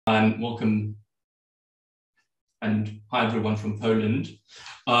And welcome and hi everyone from Poland.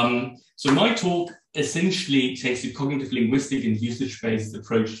 So my talk essentially takes a cognitive linguistic and usage-based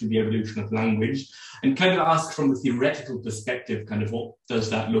approach to the evolution of language and kind of asks from a theoretical perspective, kind of what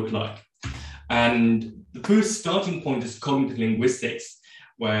does that look like? And the first starting point is cognitive linguistics,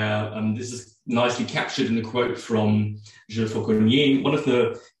 where this is nicely captured in a quote from Gilles Fauconnier. One of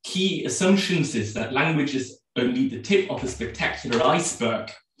the key assumptions is that language is only the tip of a spectacular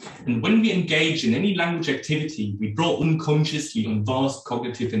iceberg. And when we engage in any language activity, we draw unconsciously on vast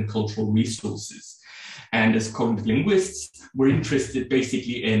cognitive and cultural resources. And as cognitive linguists, we're interested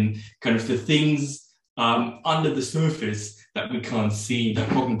basically in kind of the things under the surface that we can't see, the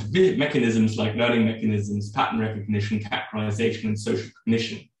cognitive mechanisms like learning mechanisms, pattern recognition, categorization, and social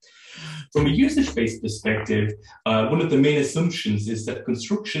cognition. From a usage-based perspective, one of the main assumptions is that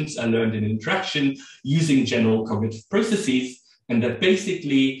constructions are learned in interaction using general cognitive processes, and that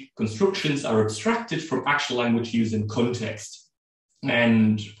basically constructions are abstracted from actual language use and context.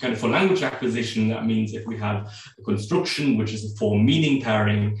 And kind of for language acquisition, that means if we have a construction, which is a form meaning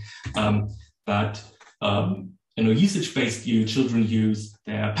pairing, that usage-based children use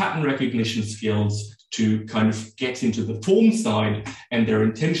their pattern recognition skills to kind of get into the form side and their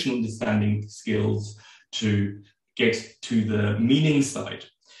intentional understanding skills to get to the meaning side.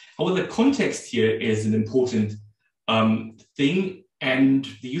 However, context here is an important thing, and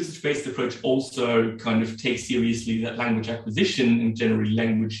the usage-based approach also kind of takes seriously that language acquisition and generally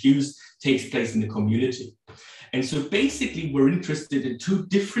language use takes place in the community. And so basically we're interested in two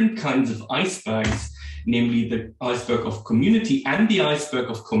different kinds of icebergs, namely the iceberg of community and the iceberg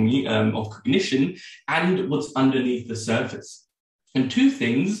of cognition and what's underneath the surface. And two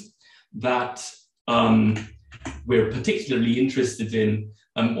things that we're particularly interested in,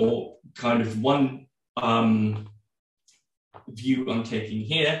 or kind of one view I'm taking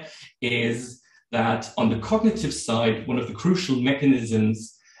here, is that on the cognitive side, one of the crucial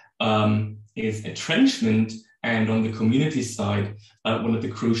mechanisms is entrenchment, and on the community side, one of the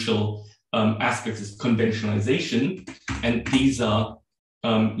crucial aspects is conventionalization, and these are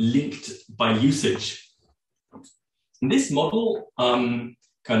linked by usage. In this model, kind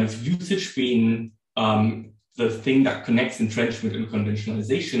of usage being the thing that connects entrenchment and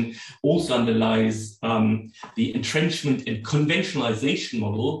conventionalization also underlies the entrenchment and conventionalization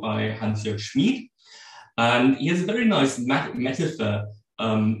model by Hans-Jörg Schmid. And he has a very nice metaphor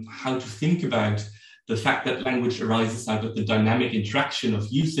how to think about the fact that language arises out of the dynamic interaction of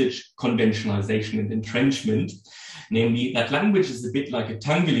usage, conventionalization, and entrenchment, namely that language is a bit like a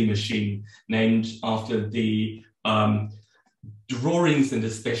Tanguy machine named after the drawings and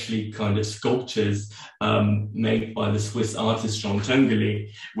especially kind of sculptures made by the Swiss artist Jean Tanguy,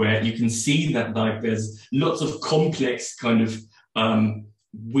 where you can see that like there's lots of complex kind of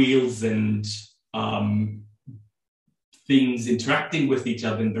wheels and things interacting with each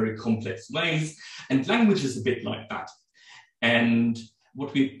other in very complex ways, and language is a bit like that. And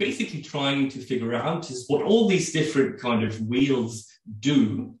what we're basically trying to figure out is what all these different kind of wheels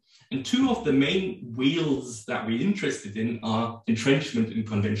do. And two of the main wheels that we're interested in are entrenchment and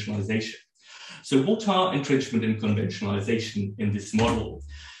conventionalization. So what are entrenchment and conventionalization in this model?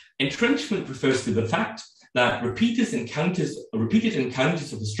 Entrenchment refers to the fact that repeated encounters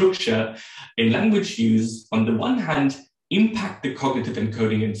of the structure in language use, on the one hand, impact the cognitive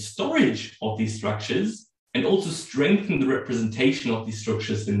encoding and storage of these structures, and also strengthen the representation of these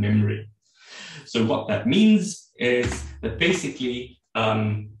structures in memory. So what that means is that basically,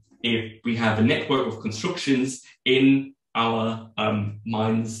 if we have a network of constructions in our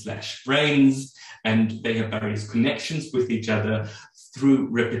minds/brains, and they have various connections with each other, through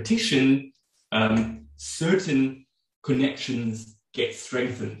repetition, certain connections get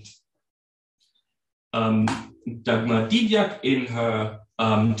strengthened. Dagmar Didiak, in her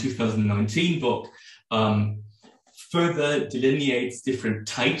 2019 book, further delineates different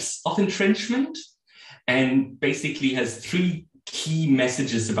types of entrenchment and basically has three key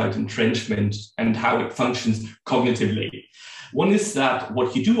messages about entrenchment and how it functions cognitively. One is that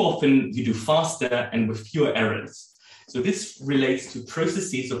what you do often, you do faster and with fewer errors. So this relates to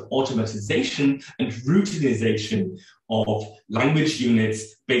processes of automatization and routinization of language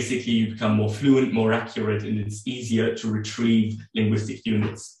units. Basically, you become more fluent, more accurate, and it's easier to retrieve linguistic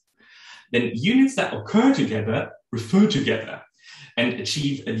units. Then units that occur together refer together and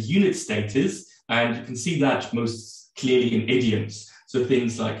achieve a unit status. And you can see that most clearly in idioms. So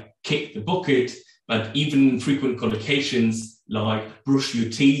things like kick the bucket, but even frequent collocations like brush your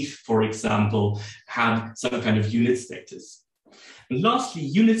teeth, for example, have some kind of unit status. And lastly,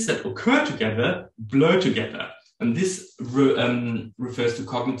 units that occur together blur together. And this refers to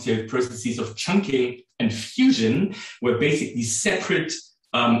cognitive processes of chunking and fusion, where basically separate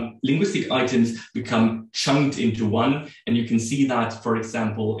linguistic items become chunked into one. And you can see that, for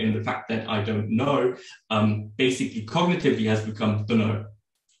example, in the fact that I don't know, basically cognitively has become dunno,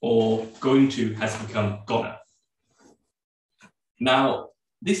 or going to has become gonna. Now,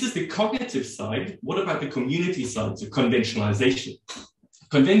 this is the cognitive side. What about the community side, so conventionalization?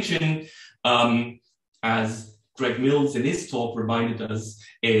 Convention, as Greg Mills in his talk reminded us,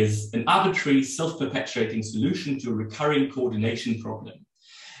 is an arbitrary self-perpetuating solution to a recurring coordination problem.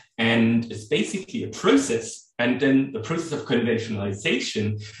 And it's basically a process. And then the process of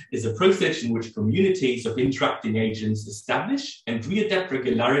conventionalization is a process in which communities of interacting agents establish and readapt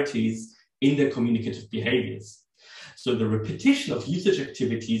regularities in their communicative behaviors. So the repetition of usage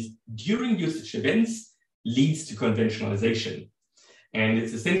activities during usage events leads to conventionalization. And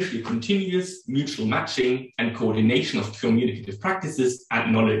it's essentially continuous mutual matching and coordination of communicative practices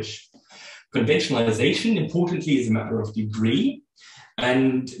and knowledge. Conventionalization, importantly, is a matter of degree.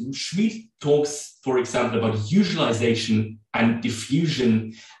 And Schmid talks, for example, about usualization and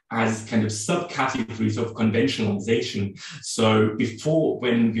diffusion as kind of subcategories of conventionalization. So before,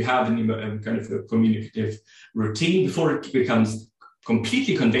 when you have kind of a communicative routine, before it becomes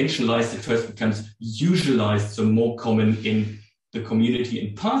completely conventionalized, it first becomes usualized, so more common in the community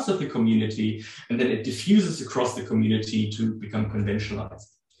and parts of the community, and then it diffuses across the community to become conventionalized.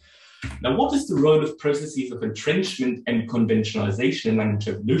 Now, what is the role of processes of entrenchment and conventionalization in language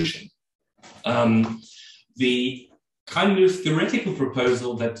evolution? The kind of theoretical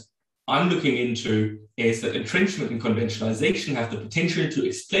proposal that I'm looking into is that entrenchment and conventionalization have the potential to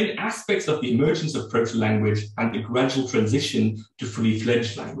explain aspects of the emergence of proto-language and the gradual transition to fully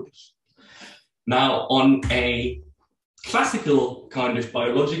fledged language. Now, on a classical kind of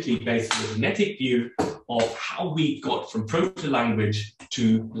biologically based genetic view of how we got from proto-language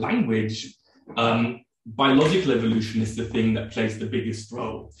to language, biological evolution is the thing that plays the biggest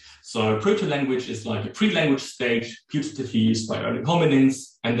role. So proto-language is like a pre-language stage, putatively used by early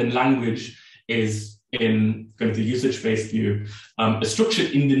hominins, and then language is, in kind of the usage-based view, a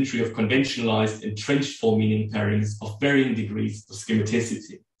structured inventory of conventionalized, entrenched form meaning pairings of varying degrees of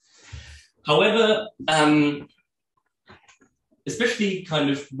schematicity. However, especially kind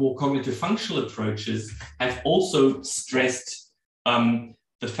of more cognitive functional approaches have also stressed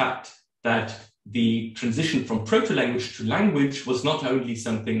the fact that the transition from proto-language to language was not only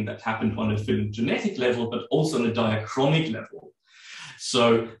something that happened on a phylogenetic level, but also on a diachronic level.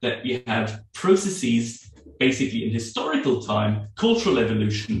 So that we have processes basically in historical time, cultural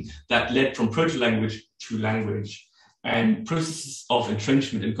evolution that led from proto-language to language. And processes of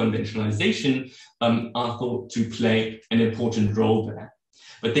entrenchment and conventionalization are thought to play an important role there.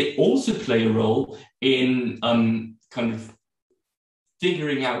 But they also play a role in kind of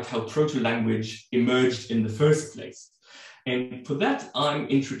figuring out how proto-language emerged in the first place. And for that, I'm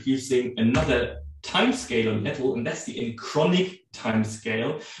introducing another timescale or level, and that's the enchronic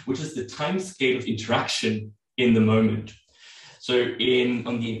timescale, which is the timescale of interaction in the moment. So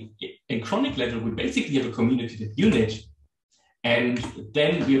on the enchronic level, we basically have a communicative unit, and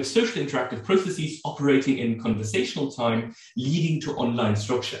then we have social interactive processes operating in conversational time, leading to online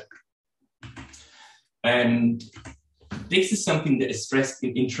structure. And this is something that is stressed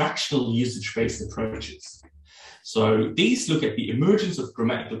in interactional usage-based approaches. So these look at the emergence of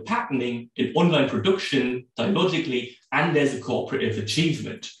grammatical patterning in online production, dialogically, and as a cooperative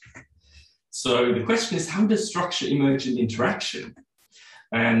achievement. So the question is, how does structure emerge in interaction?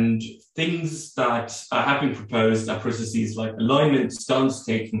 And things that have been proposed are processes like alignment, stance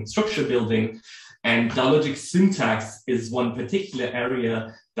taking, structure building, and dialogic syntax is one particular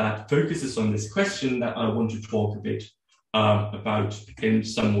area that focuses on this question that I want to talk a bit about in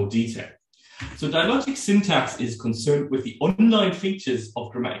some more detail. So dialogic syntax is concerned with the online features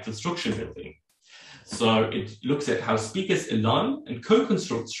of grammatical structure building. So it looks at how speakers align and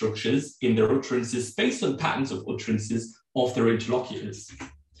co-construct structures in their utterances based on patterns of utterances of their interlocutors.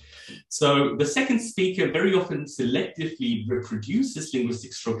 So the second speaker very often selectively reproduces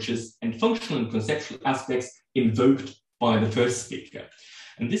linguistic structures and functional and conceptual aspects invoked by the first speaker.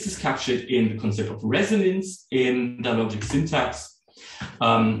 And this is captured in the concept of resonance in dialogic syntax.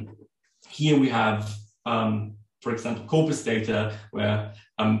 Here we have, for example, corpus data where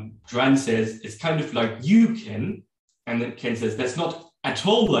Joanne says, it's kind of like you, Ken. And then Ken says, that's not at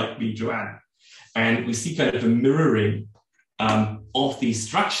all like me, Joanne. And we see kind of a mirroring of these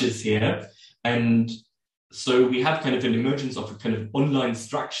structures here. And so we have kind of an emergence of a kind of online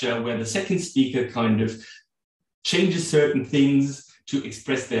structure where the second speaker kind of changes certain things to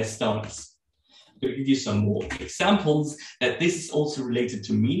express their stance. going to give you some more examples that this is also related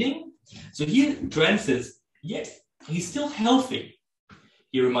to meaning. So here, Joanne says, yeah, he's still healthy.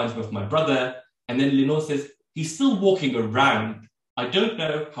 He reminds me of my brother. And then Lenore says, he's still walking around. I don't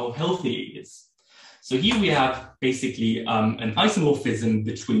know how healthy he is. So here we have basically an isomorphism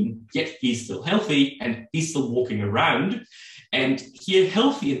between, yet he's still healthy and he's still walking around. And here,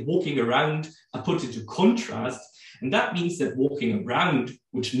 healthy and walking around are put into contrast. And that means that walking around,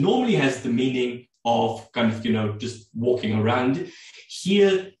 which normally has the meaning of kind of, just walking around,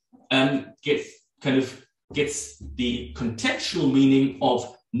 here gets the contextual meaning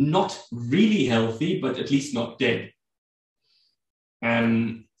of not really healthy, but at least not dead.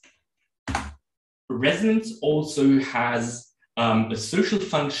 Resonance also has a social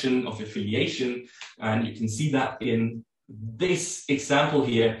function of affiliation, and you can see that in this example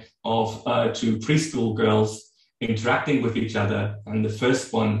here of two preschool girls interacting with each other. And the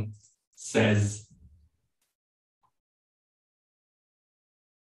first one says,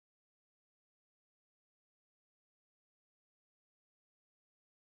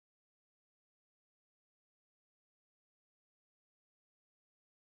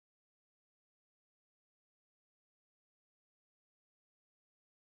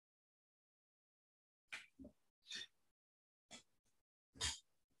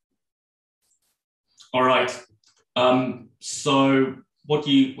 all right. So what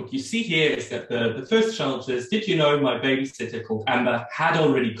you see here is that the first child says, did you know my babysitter called Amber had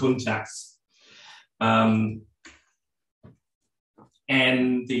already contacts? And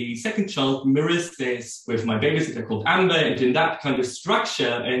the second child mirrors this with my babysitter called Amber, and in that kind of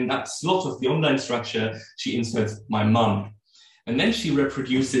structure, in that slot of the online structure, she inserts my mum. And then she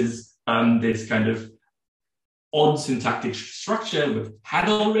reproduces this kind of odd syntactic structure with had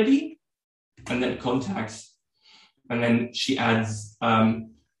already, and then contacts, and then she adds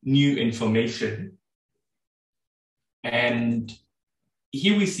new information. And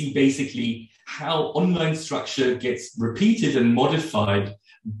here we see basically how online structure gets repeated and modified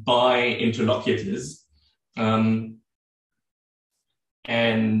by interlocutors. And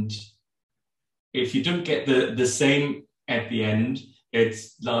if you don't get the same at the end,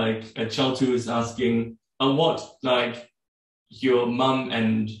 it's like a child who is asking, oh, what, like your mum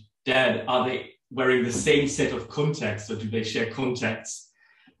and dad, are they wearing the same set of contacts, or do they share contacts?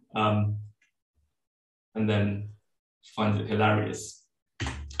 And then finds it hilarious.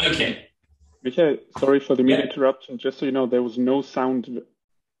 Okay. Michael, sorry for the mid-interruption. Just so you know, there was no sound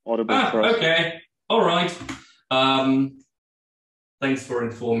audible for us. Okay. All right. Thanks for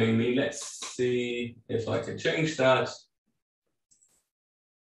informing me. Let's see if I can change that.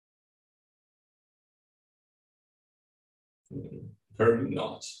 Apparently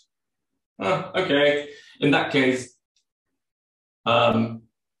not. Okay. In that case,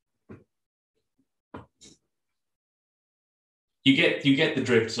 you get the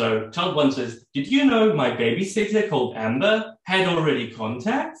drift. So child one says, did you know my babysitter called Amber had already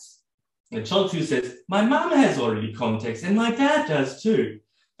contacts? And child two says, my mum has already contacts and my dad does too.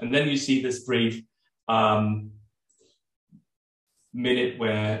 And then you see this brief minute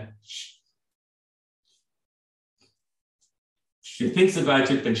where she thinks about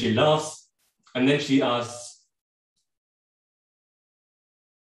it, then she laughs, and then she asks,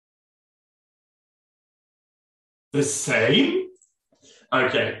 the same?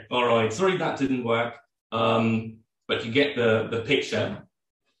 Okay, all right. Sorry that didn't work, but you get the picture.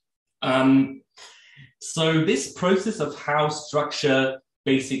 So this process of how structure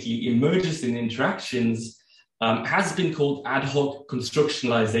basically emerges in interactions has been called ad hoc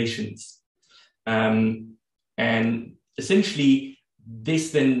constructionalizations. And essentially,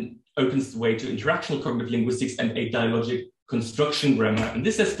 this then opens the way to interactional cognitive linguistics and a dialogic construction grammar. And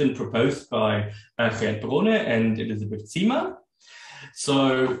this has been proposed by Gert Brone and Elizabeth Ziemer.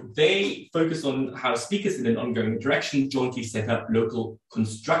 So they focus on how speakers in an ongoing interaction jointly set up local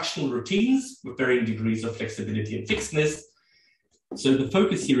constructional routines with varying degrees of flexibility and fixedness. So the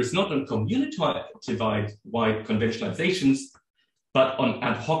focus here is not on community-wide conventionalizations, but on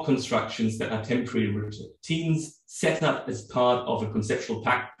ad hoc constructions that are temporary routines set up as part of a conceptual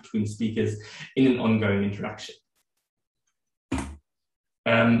pact between speakers in an ongoing interaction.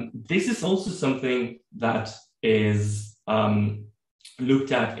 This is also something that is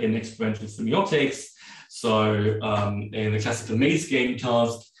looked at in experimental semiotics. So in the classical maze game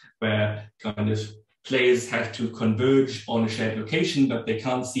task, where kind of players have to converge on a shared location, but they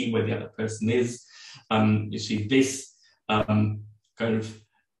can't see where the other person is. You see this kind of,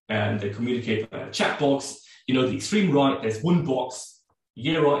 and they communicate via a chat box. You know, the extreme right, there's one box.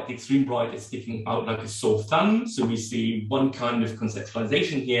 Here right, the extreme right is sticking out like a sore thumb. So we see one kind of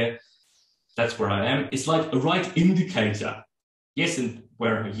conceptualization here. that's where I am. It's like a right indicator. Yes, and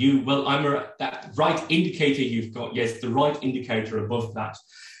where are you? Well, I'm that right indicator you've got. Yes, the right indicator above that.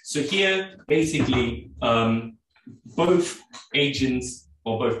 So here, basically, both agents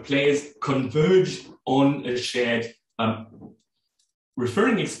or both players converge on a shared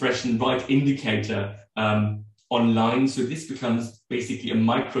referring expression, right indicator online. So this becomes basically a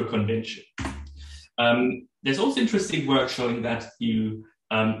micro-convention. There's also interesting work showing that you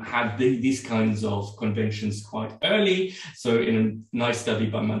have these kinds of conventions quite early. So in a nice study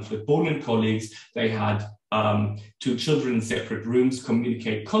by Manfred Bohn and colleagues, they had two children in separate rooms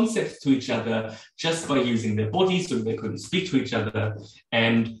communicate concepts to each other just by using their bodies, so they couldn't speak to each other.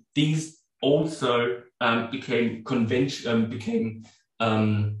 And these also became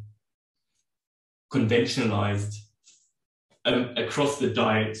conventionalized across the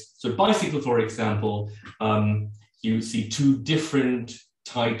diet. So bicycle, for example, you see two different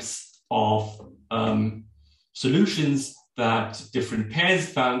types of solutions that different pairs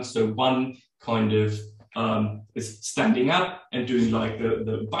found. So one kind of is standing up and doing like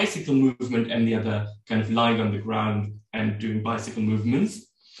the bicycle movement, and the other kind of lying on the ground and doing bicycle movements.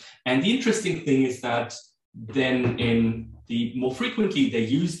 And the interesting thing is that then in the more frequently they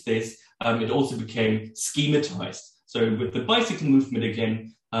used this, it also became schematized. So with the bicycle movement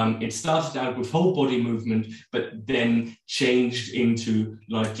again, it started out with whole body movement, but then changed into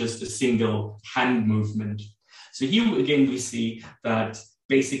like just a single hand movement. So here again, we see that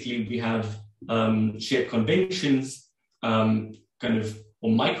basically we have shared conventions, kind of,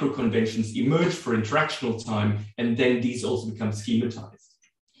 or micro conventions emerge for interactional time, and then these also become schematized.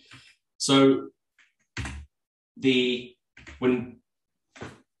 So when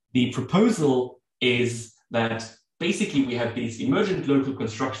the proposal is that basically we have these emergent local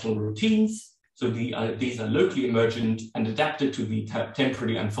constructional routines. So these are locally emergent and adapted to the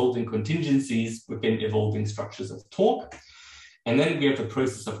temporally unfolding contingencies within evolving structures of talk. And then we have a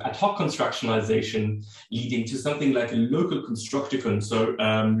process of ad hoc constructionalization leading to something like a local constructicon, so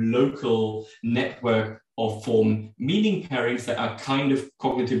local network of form meaning pairings that are kind of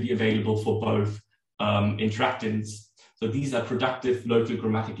cognitively available for both interactants. So these are productive local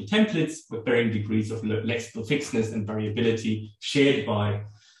grammatical templates with varying degrees of lexical fixedness and variability shared by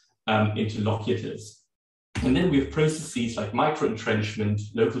interlocutors. And then we have processes like micro-entrenchment,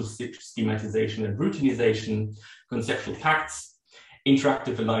 local schematization and routinization, conceptual pacts,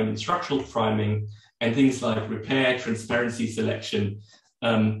 interactive alignment, structural priming, and things like repair, transparency, selection,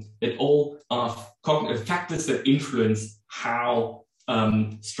 that all are factors that influence how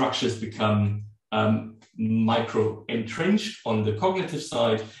structures become micro-entrenched on the cognitive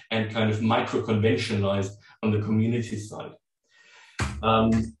side and kind of micro-conventionalized on the community side.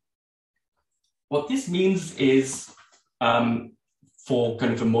 What this means is, for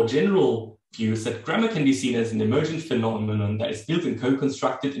kind of a more general view, is that grammar can be seen as an emergent phenomenon that is built and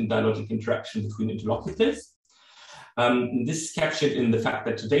co-constructed in dialogic interaction between interlocutors. This is captured in the fact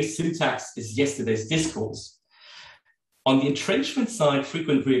that today's syntax is yesterday's discourse. On the entrenchment side,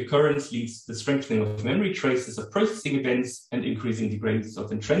 frequent reoccurrence leads to the strengthening of memory traces of processing events and increasing degrees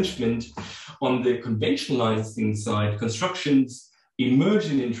of entrenchment. On the conventionalizing side, constructions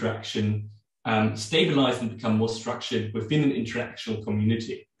emerge in interaction, stabilize and become more structured within an interactional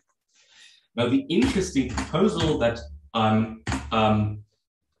community. Now, the interesting proposal that I'm going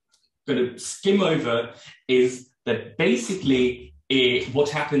to skim over is that basically what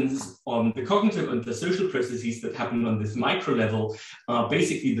happens on the cognitive and the social processes that happen on this micro level are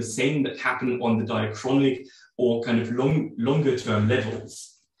basically the same that happen on the diachronic or kind of longer term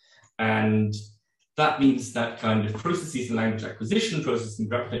levels. And that means that kind of processes in language acquisition, processes in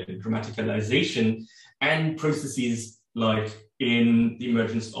grammaticalization, and processes like in the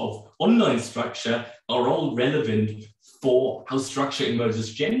emergence of online structure are all relevant for how structure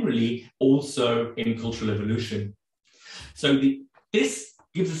emerges generally, also in cultural evolution. So this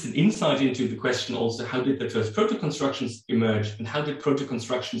gives us an insight into the question also, how did the first proto-constructions emerge, and how did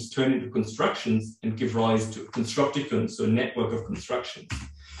proto-constructions turn into constructions and give rise to constructicons, so a network of constructions.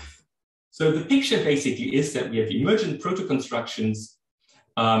 So the picture basically is that we have emergent proto-constructions,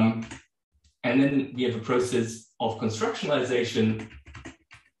 and then we have a process of constructionalization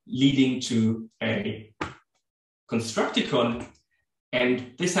leading to a constructicon,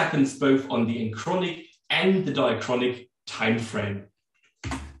 and this happens both on the enchronic and the diachronic time frame.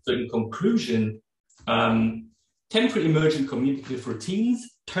 So in conclusion, temporary emergent communicative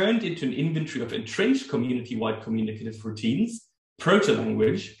routines turned into an inventory of entrenched community-wide communicative routines,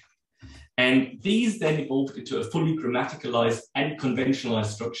 proto-language, and these then evolved into a fully grammaticalized and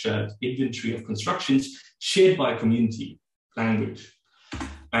conventionalized structured inventory of constructions shared by a community language.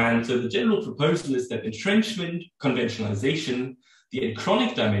 And so the general proposal is that entrenchment, conventionalization, the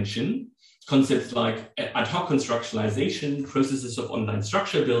enchronic dimension, concepts like ad hoc constructionalization, processes of online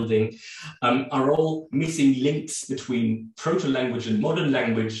structure building, are all missing links between proto-language and modern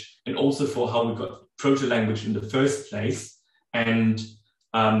language, and also for how we got proto-language in the first place. And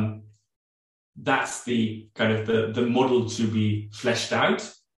that's the kind of the model to be fleshed out.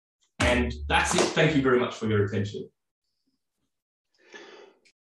 And that's it. Thank you very much for your attention.